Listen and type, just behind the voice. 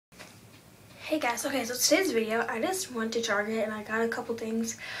Hey guys, okay, so today's video, I just went to Target and I got a couple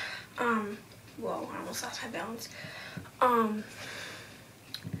things. Whoa, I almost lost my balance.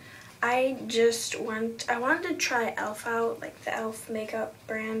 I wanted to try e.l.f. out, like the e.l.f. makeup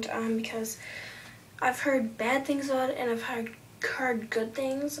brand, because I've heard bad things about it and I've heard good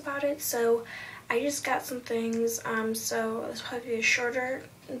things about it, so I just got some things. So this will probably be a shorter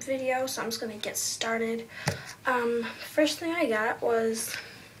video, so I'm just gonna get started. First thing I got was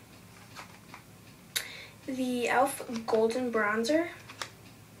the e.l.f. Golden Bronzer.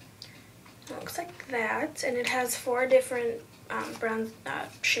 It looks like that, and it has 4 different brown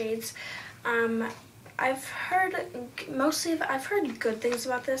shades. I've heard good things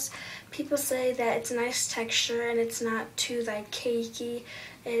about this. People say that it's a nice texture and it's not too like cakey.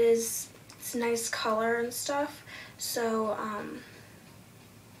 It's nice color and stuff. So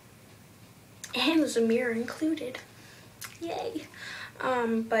and there's a mirror included. Yay!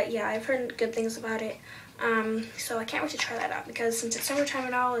 But yeah, I've heard good things about it. So I can't wait to try that out because since it's summertime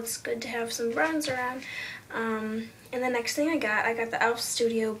and all, it's good to have some bronzer on. And the next thing I got the e.l.f.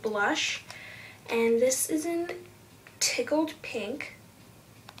 Studio Blush, and this is in Tickled Pink.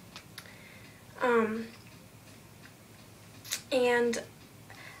 And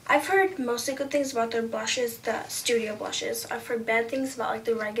I've heard mostly good things about their blushes, the Studio blushes. I've heard bad things about like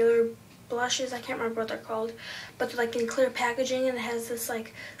the regular blushes. I can't remember what they're called, but they're like in clear packaging and it has this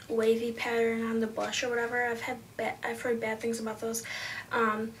like wavy pattern on the blush or whatever. I've heard bad things about those,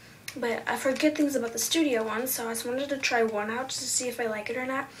 but I've heard good things about the Studio one, so I just wanted to try one out just to see if I like it or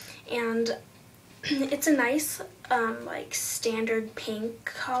not. And it's a nice like standard pink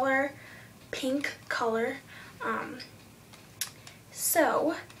color.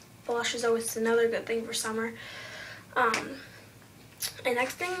 So blush is always another good thing for summer. And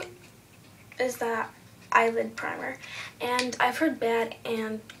next thing is that eyelid primer, and I've heard bad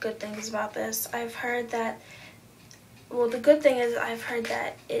and good things about this. I've heard that, well, the good thing is I've heard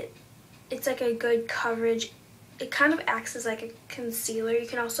that it's like a good coverage. It kind of acts as like a concealer. You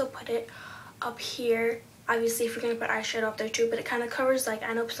can also put it up here, obviously, if you're gonna put eyeshadow up there too, but it kind of covers, like,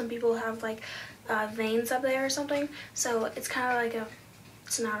 I know some people have like veins up there or something, so it's kind of like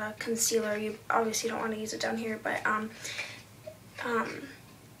it's not a concealer. You obviously don't want to use it down here, but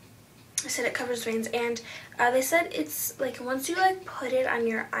I said it covers veins, and they said it's like once you like put it on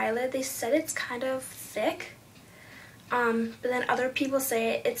your eyelid, they said it's kind of thick, but then other people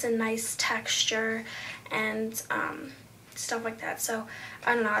say it's a nice texture and stuff like that. So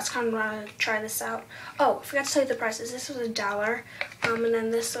I don't know, I just kind of want to try this out. Oh, I forgot to tell you the prices. This was $1, and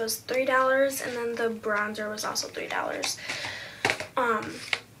then this was $3, and then the bronzer was also $3.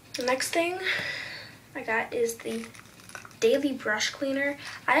 The next thing I got is the Daily Brush Cleaner.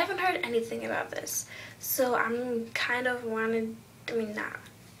 I haven't heard anything about this, so I'm kind of I don't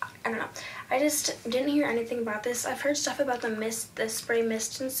know. I just didn't hear anything about this. I've heard stuff about the spray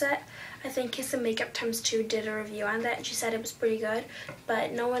mist and set. I think Kiss and Makeup ×2 did a review on that, and she said it was pretty good,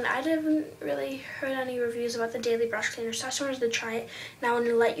 but I haven't really heard any reviews about the Daily Brush Cleaner, so I just wanted to try it, and I wanted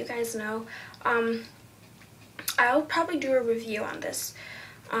to let you guys know. I'll probably do a review on this.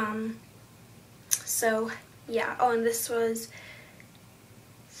 So yeah. Oh, and this was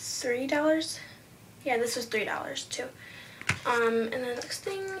 $3. Yeah, this was $3 too. And the next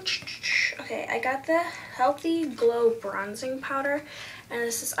thing, okay, I got the Healthy Glow Bronzing Powder, and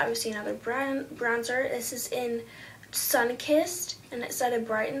this is obviously another bronzer. This is in Sun-Kissed, and it said it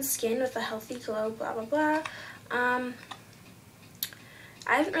brightens skin with a healthy glow, blah blah blah. I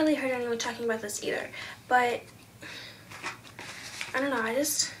haven't really heard anyone talking about this either, but I don't know, I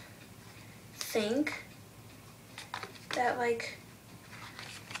just think that like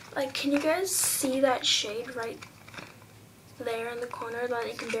can you guys see that shade right there in the corner that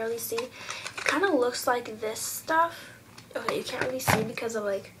you can barely see? It kind of looks like this stuff. Okay, you can't really see because of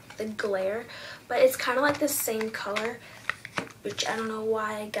like the glare, but it's kind of like the same color, which I don't know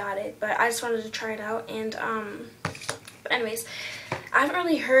why I got it, but I just wanted to try it out. And but anyways, I haven't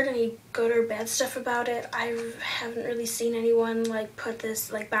really heard any good or bad stuff about it. I haven't really seen anyone like buy this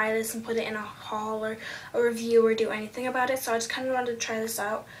and put it in a haul or a review or do anything about it, so I just kind of wanted to try this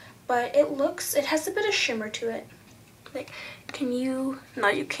out. But it has a bit of shimmer to it. Like, no,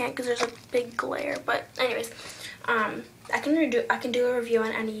 you can't because there's a big glare, but anyways, I can do a review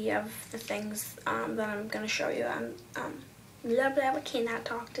on any of the things that I'm going to show you. I cannot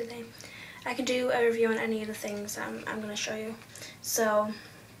talk today. I can do a review on any of the things I'm going to show you. So,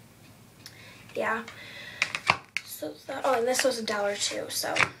 yeah. So, and this was $1 too,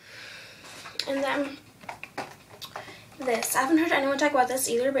 so. And then, this. I haven't heard anyone talk about this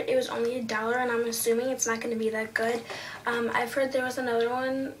either, but it was only $1 and I'm assuming it's not going to be that good. I've heard there was another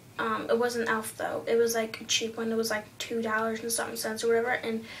one. It wasn't e.l.f. though. It was like a cheap one. It was like $2 and something cents or whatever,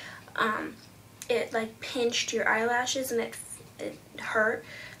 and it like pinched your eyelashes and it hurt.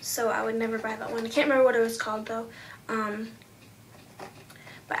 So I would never buy that one. I can't remember what it was called though.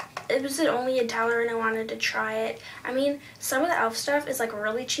 But it was only $1 and I wanted to try it. I mean, some of the e.l.f. stuff is like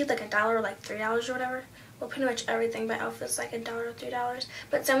really cheap, like $1 or like $3 or whatever. Well, pretty much everything by e.l.f. is like $1 or $3.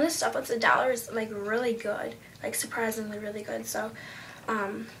 But some of the stuff that's $1 is like really good, like surprisingly really good. So,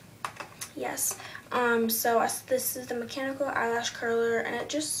 yes. This is the mechanical eyelash curler, and it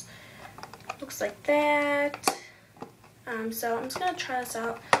just looks like that. So I'm just gonna try this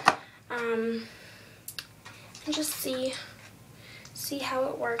out, and just see how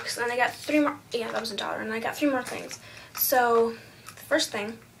it works. And I got 3 more. Yeah, that was $1, and I got 3 more things. So the first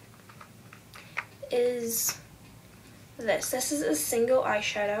thing is this. This is a single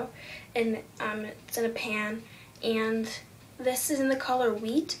eyeshadow, and it's in a pan, and this is in the color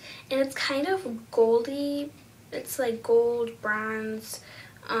Wheat, and it's kind of goldy. It's like gold bronze.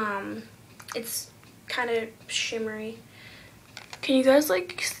 It's kind of shimmery. Can you guys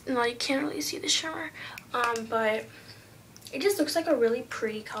no, you can't really see the shimmer, but it just looks like a really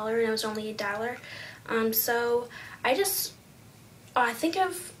pretty color, and it was only $1. So I think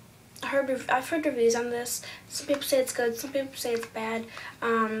I've heard reviews on this. Some people say it's good, some people say it's bad.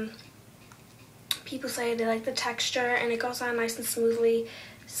 People say they like the texture, and it goes on nice and smoothly.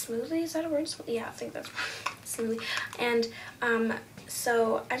 Smoothly, is that a word? Yeah, I think that's smoothly. And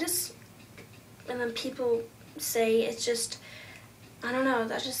and then people say it's just, I don't know,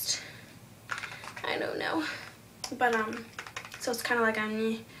 I don't know. But so it's kind of like I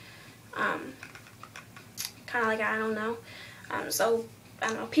don't know. So I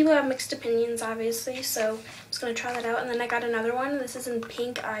don't know. People have mixed opinions, obviously. So I'm just gonna try that out. And then I got another one. This is in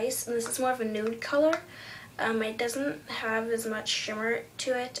Pink Ice, and this is more of a nude color. It doesn't have as much shimmer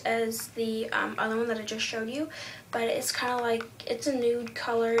to it as the other one that I just showed you, but it's kind of like, it's a nude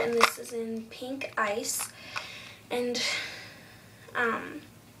color, and this is in Pink Ice. And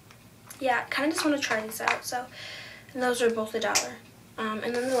yeah, kind of just want to try these out. So, and those are both $1.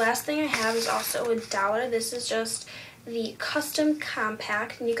 And then the last thing I have is also $1. This is just the Custom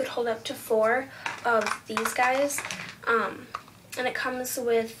Compact, and you could hold up to 4 of these guys. And it comes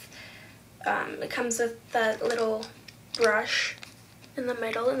with that little brush in the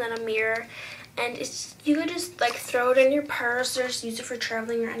middle, and then a mirror. And you could just like throw it in your purse or just use it for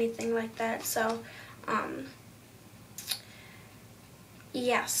traveling or anything like that. So,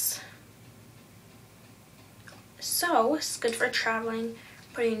 yes. So, it's good for traveling,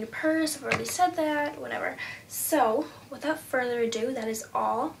 putting in your purse. I've already said that, whatever. So, without further ado, that is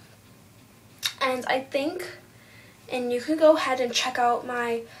all. And I think, and you can go ahead and check out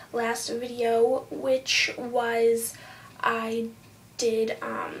my last video, which was, I did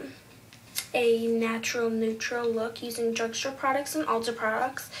a natural neutral look using drugstore products and Ulta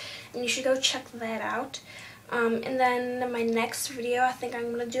products, and you should go check that out. And then my next video, I think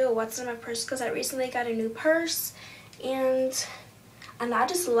I'm going to do a what's in my purse, because I recently got a new purse, and I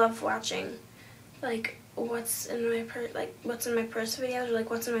just love watching like what's in my purse videos, or like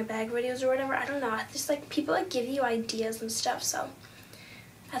what's in my bag videos or whatever. I don't know, I just like people like give you ideas and stuff, so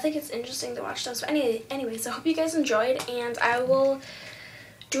I think it's interesting to watch those. But anyways, I hope you guys enjoyed, and I will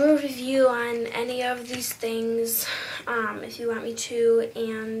do a review on any of these things if you want me to.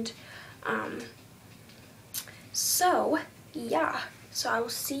 And so yeah, so I will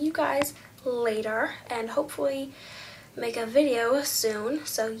see you guys later, and hopefully make a video soon.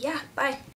 So yeah, bye.